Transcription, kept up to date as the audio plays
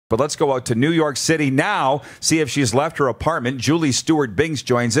But let's go out to New York City now, see if she's left her apartment. Julie Stewart-Binks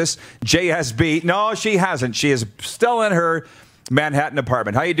joins us. JSB. No, she hasn't. She is still in her Manhattan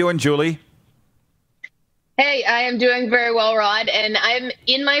apartment. How you doing, Julie? Hey, I am doing very well, Rod, and I'm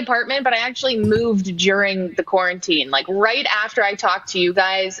in my apartment, but I actually moved during the quarantine, like right after I talked to you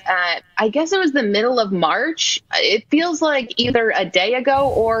guys I guess it was the middle of March. It feels like either a day ago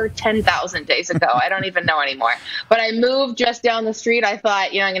or 10,000 days ago. I don't even know anymore. But I moved just down the street. I thought,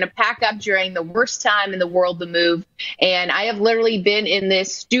 I'm going to pack up during the worst time in the world to move, and I have literally been in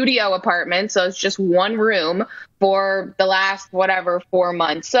this studio apartment, so it's just one room for the last, 4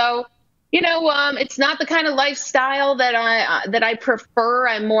 months. So it's not the kind of lifestyle that I prefer.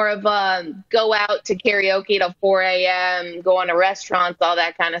 I'm more of a go out to karaoke till 4 a.m., go on to restaurants, all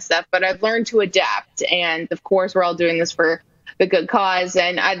that kind of stuff. But I've learned to adapt. And, of course, we're all doing this for the good cause.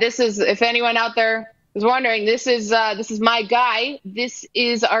 And this is, if anyone out there is wondering, this is my guy. This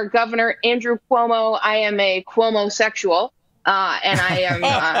is our governor, Andrew Cuomo. I am a Cuomo-sexual. And I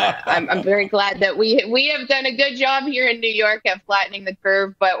am I'm very glad that we have done a good job here in New York at flattening the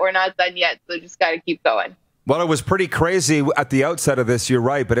curve, but we're not done yet. So just got to keep going. Well, it was pretty crazy at the outset of this. You're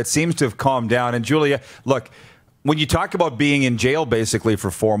right, but it seems to have calmed down. And Julia, look, when you talk about being in jail basically for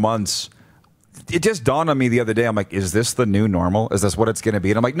 4 months, it just dawned on me the other day. I'm like, is this the new normal? Is this what it's going to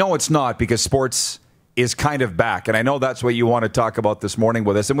be? And I'm like, no, it's not, because sports is kind of back. And I know that's what you want to talk about this morning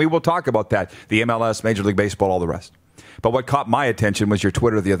with us. And we will talk about that, the MLS, Major League Baseball, all the rest. But what caught my attention was your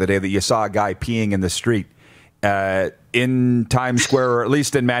Twitter the other day that you saw a guy peeing in the street in Times Square, or at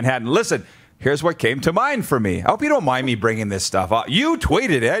least in Manhattan. Listen, here's what came to mind for me. I hope you don't mind me bringing this stuff up. You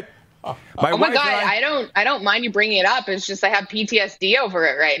tweeted it. Oh my God, I don't mind you bringing it up. It's just I have PTSD over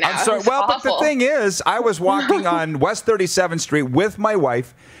it right now. I'm sorry. Well, but the thing is, I was walking on West 37th Street with my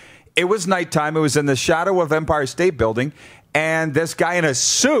wife. It was nighttime. It was in the shadow of Empire State Building. And this guy in a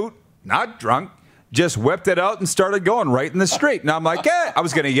suit, not drunk, just whipped it out and started going right in the street. And I'm like, I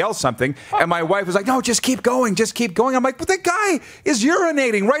was going to yell something. And my wife was like, no, just keep going. Just keep going. I'm like, but the guy is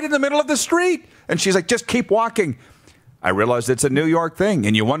urinating right in the middle of the street. And she's like, just keep walking. I realized it's a New York thing.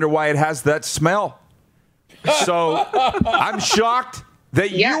 And you wonder why it has that smell. So I'm shocked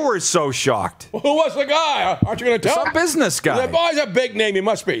that you were so shocked. Well, who was the guy? Aren't you going to tell? Some business guy. The guy's a big name. He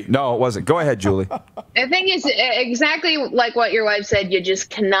must be. No, it wasn't. Go ahead, Julie. The thing is exactly like what your wife said. You just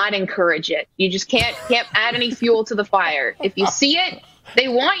cannot encourage it. You just can't add any fuel to the fire. If you see it, they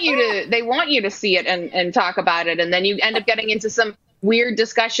want you to see it and talk about it, and then you end up getting into some weird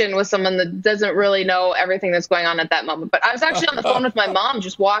discussion with someone that doesn't really know everything that's going on at that moment. But I was actually on the phone with my mom,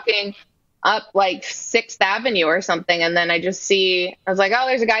 just walking up like 6th Avenue or something, and then I was like, oh,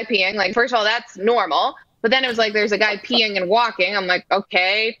 there's a guy peeing. Like, first of all, that's normal. But then it was like, there's a guy peeing and walking. I'm like,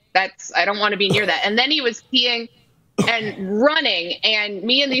 okay, I don't want to be near that. And then he was peeing and running, and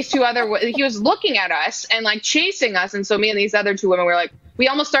me and these two he was looking at us and like chasing us. And so me and these other two women were like, we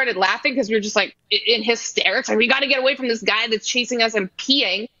almost started laughing because we were just like in hysterics. Like, we got to get away from this guy that's chasing us and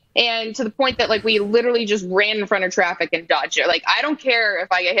peeing. And to the point that like we literally just ran in front of traffic and dodged it. Like, I don't care if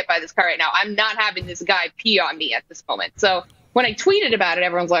I get hit by this car right now. I'm not having this guy pee on me at this moment. So when I tweeted about it,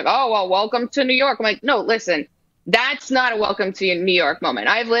 everyone's like, oh, well, welcome to New York. I'm like, no, listen, that's not a welcome to New York moment.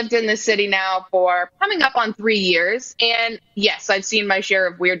 I've lived in this city now for coming up on 3 years. And yes, I've seen my share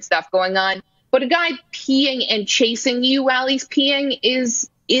of weird stuff going on. But a guy peeing and chasing you while he's peeing is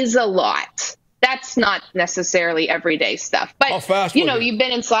a lot. That's not necessarily everyday stuff. But, you've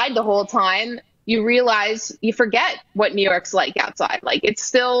been inside the whole time. You realize you forget what New York's like outside. Like, it's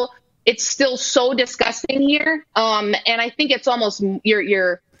still so disgusting here. And I think it's almost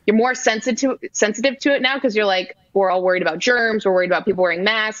you're more sensitive to it now because you're like, we're all worried about germs. We're worried about people wearing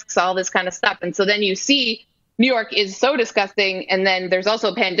masks, all this kind of stuff. And so then you see New York is so disgusting. And then there's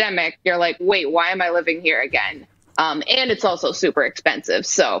also a pandemic. You're like, wait, why am I living here again? And it's also super expensive.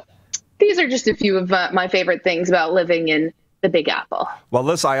 So these are just a few of my favorite things about living in the Big Apple. Well,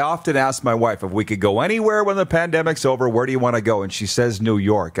 listen, I often ask my wife if we could go anywhere when the pandemic's over, where do you want to go? And she says New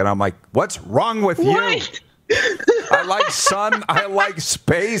York. And I'm like, what's wrong with you? I like sun. I like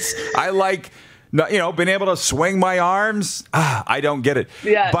space. I like, being able to swing my arms. I don't get it.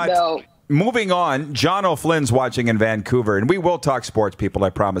 Yeah, but no. Moving on, John O'Flynn's watching in Vancouver, and we will talk sports, people, I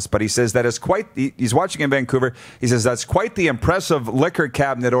promise. But he says that is he's watching in Vancouver. He says that's quite the impressive liquor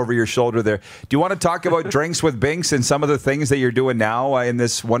cabinet over your shoulder there. Do you want to talk about Drinks with Binks and some of the things that you're doing now in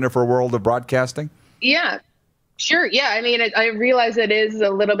this wonderful world of broadcasting? Yeah, sure. Yeah, I mean, I realize it is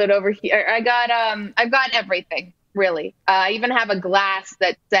a little bit over here. I've got everything, really. I even have a glass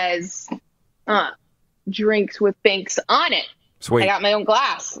that says Drinks with Binks on it. Sweet. I got my own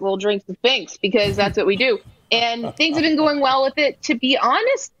glass, little Drinks with Binks, because that's what we do. And things have been going well with it. To be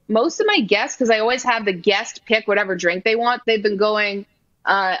honest, most of my guests, because I always have the guest pick whatever drink they want, they've been going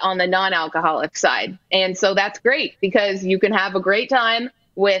on the non-alcoholic side. And so that's great because you can have a great time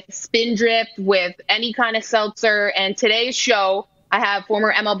with Spindrift, with any kind of seltzer. And today's show, I have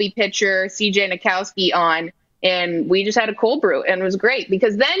former MLB pitcher CJ Nikowski on, and we just had a cold brew, and it was great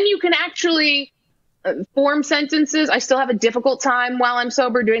because then you can actually form sentences. I still have a difficult time while I'm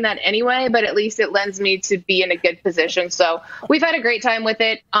sober doing that anyway, but at least it lends me to be in a good position. So we've had a great time with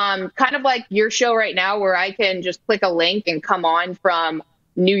it. Kind of like your show right now where I can just click a link and come on from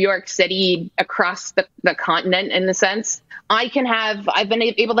New York City across the continent in a sense. I've been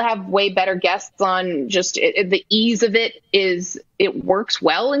able to have way better guests on. Just the ease of it works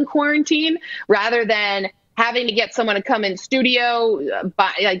well in quarantine rather than having to get someone to come in studio,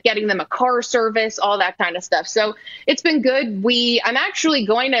 by getting them a car service, all that kind of stuff. So it's been good. I'm actually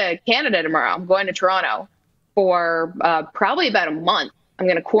going to Canada tomorrow. I'm going to Toronto for probably about a month. I'm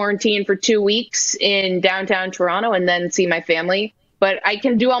going to quarantine for 2 weeks in downtown Toronto and then see my family. But I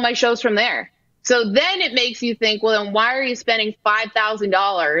can do all my shows from there. So then it makes you think, well, then why are you spending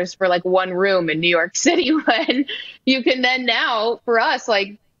 $5,000 for like one room in New York City when you can then now, for us,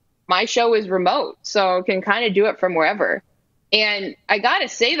 like my show is remote, so I can kind of do it from wherever. And I got to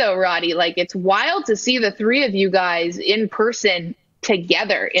say, though, Roddy, like it's wild to see the three of you guys in person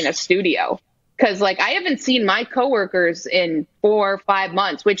together in a studio. Because like I haven't seen my coworkers in 4 or 5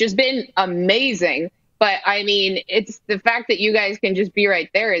 months, which has been amazing. But I mean, it's the fact that you guys can just be right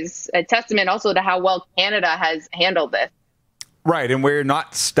there is a testament also to how well Canada has handled this. Right, and we're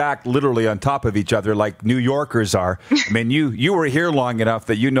not stacked literally on top of each other like New Yorkers are. I mean, you were here long enough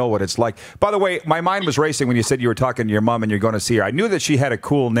that you know what it's like. By the way, my mind was racing when you said you were talking to your mom and you're going to see her. I knew that she had a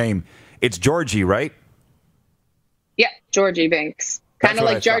cool name. It's Georgie, right? Yeah, Georgie Binks. Kind of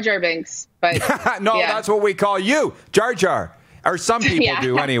like Jar Jar Binks. But no, yeah. That's what we call you, Jar Jar. Or some people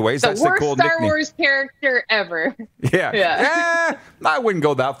do anyways. That's the cool worst Star nickname. Wars character ever. Yeah. I wouldn't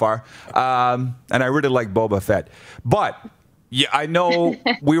go that far. And I really like Boba Fett. But yeah, I know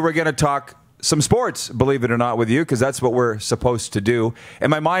we were going to talk some sports, believe it or not, with you, because that's what we're supposed to do.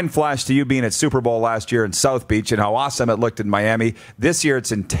 And my mind flashed to you being at Super Bowl last year in South Beach and how awesome it looked in Miami. This year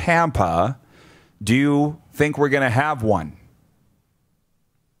it's in Tampa. Do you think we're going to have one?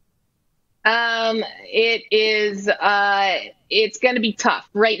 It is, it's going to be tough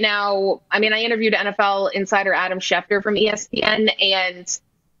right now. I mean, I interviewed NFL insider Adam Schefter from ESPN, and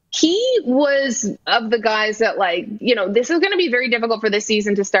he was of the guys that this is going to be very difficult for this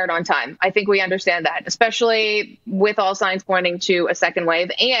season to start on time. I think we understand that, especially with all signs pointing to a second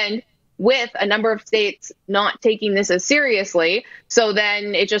wave and with a number of states not taking this as seriously. So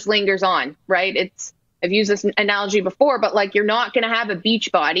then it just lingers on, right? I've used this analogy before, but you're not going to have a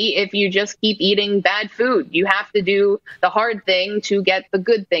beach body if you just keep eating bad food. You have to do the hard thing to get the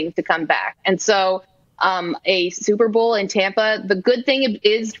good thing to come back. And so a Super Bowl in Tampa, the good thing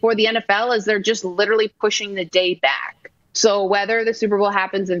is for the NFL is they're just literally pushing the day back. So whether the Super Bowl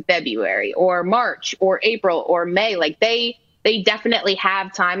happens in February or March or April or May, they definitely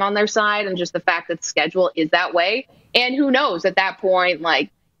have time on their side, and just the fact that the schedule is that way. And who knows at that point,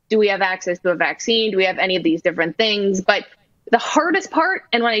 do we have access to a vaccine? Do we have any of these different things? But the hardest part,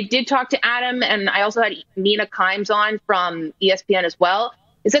 and when I did talk to Adam, and I also had Mina Kimes on from ESPN as well,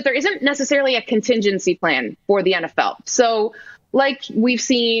 is that there isn't necessarily a contingency plan for the NFL. So like we've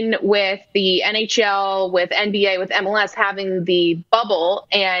seen with the NHL, with NBA, with MLS having the bubble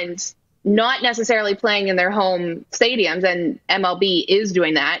and not necessarily playing in their home stadiums, and MLB is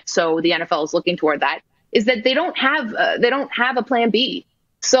doing that, so the NFL is looking toward that, is that they don't have a plan B.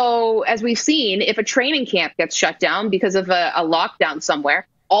 So as we've seen, if a training camp gets shut down because of a lockdown somewhere,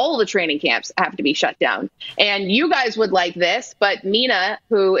 all the training camps have to be shut down. And you guys would like this, but Mina,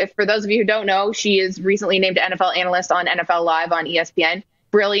 who, if for those of you who don't know, she is recently named NFL analyst on NFL Live on ESPN.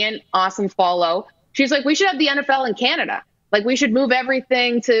 Brilliant, awesome follow. She's like, we should have the NFL in Canada. We should move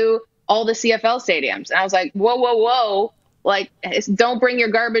everything to all the CFL stadiums. And I was like, whoa. Don't bring your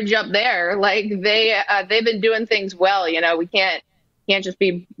garbage up there. They've been doing things well. We can't just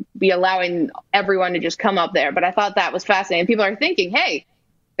be allowing everyone to just come up there. But I thought that was fascinating. People are thinking, hey,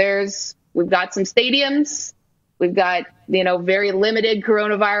 we've got some stadiums. We've got, very limited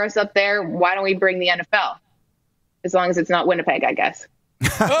coronavirus up there. Why don't we bring the NFL? As long as it's not Winnipeg, I guess.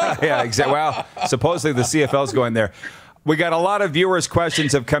 Yeah, exactly. Well, supposedly the CFL's going there. We got a lot of viewers'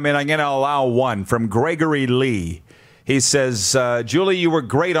 questions have come in. I'm going to allow one from Gregory Lee. He says, Julie, you were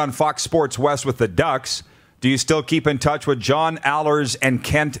great on Fox Sports West with the Ducks. Do you still keep in touch with John Allers and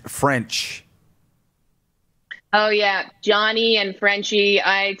Kent French? Oh yeah, Johnny and Frenchie.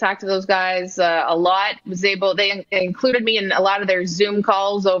 I talked to those guys a lot. They included me in a lot of their Zoom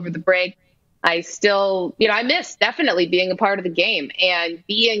calls over the break. I still, I miss definitely being a part of the game and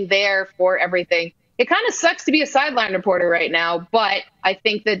being there for everything. It kind of sucks to be a sideline reporter right now, but I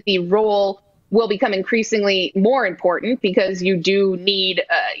think that the role will become increasingly more important because you do need,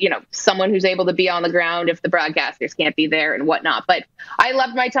 someone who's able to be on the ground if the broadcasters can't be there and whatnot. But I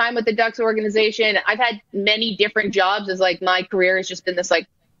loved my time with the Ducks organization. I've had many different jobs as my career has just been this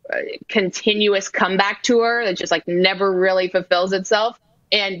continuous comeback tour that just never really fulfills itself.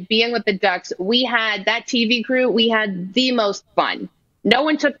 And being with the Ducks, we had that TV crew. We had the most fun. No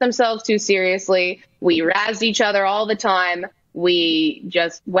one took themselves too seriously. We razzed each other all the time. We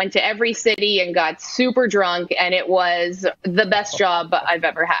just went to every city and got super drunk, and it was the best job I've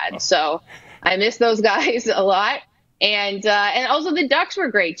ever had. So I miss those guys a lot. And also the Ducks were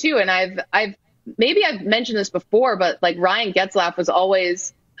great too. And I've mentioned this before, but Ryan Getzlaf was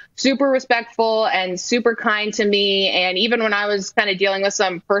always super respectful and super kind to me. And even when I was kind of dealing with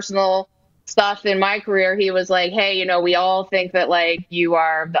some personal stuff in my career, he was like, hey, we all think that you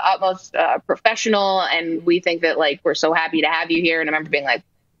are the utmost professional, and we think that we're so happy to have you here. And I remember being like,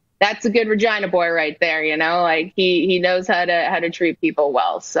 that's a good Regina boy right there, he knows how to treat people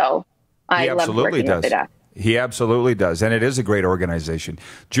well. So I love working with the Ducks. He absolutely does, and it is a great organization.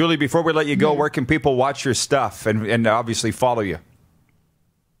 Julie, before we let you go, where can people watch your stuff and obviously follow you?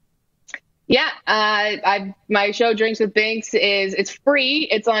 Yeah, my show Drinks with Binks it's free.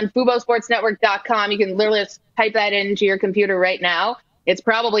 It's on FuboSportsNetwork.com. You can literally just type that into your computer right now. It's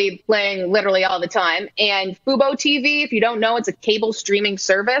probably playing literally all the time. And Fubo TV, if you don't know, it's a cable streaming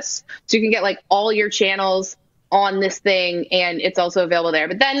service. So you can get all your channels on this thing, and it's also available there.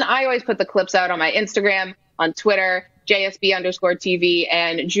 But then I always put the clips out on my Instagram, on Twitter, JSB_TV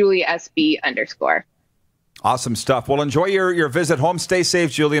and JulieSB_. Awesome stuff. Well, enjoy your visit home. Stay safe,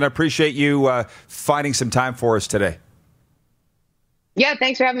 Julie, I appreciate you finding some time for us today. Yeah,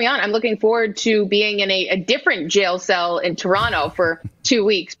 thanks for having me on. I'm looking forward to being in a different jail cell in Toronto for 2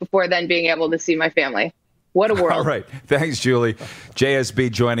 weeks before then being able to see my family. What a world. All right. Thanks, Julie.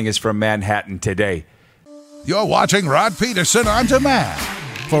 JSB joining us from Manhattan today. You're watching Rod Pedersen On Demand.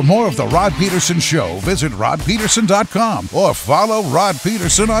 For more of The Rod Pedersen Show, visit rodpedersen.com or follow Rod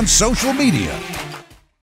Pedersen on social media.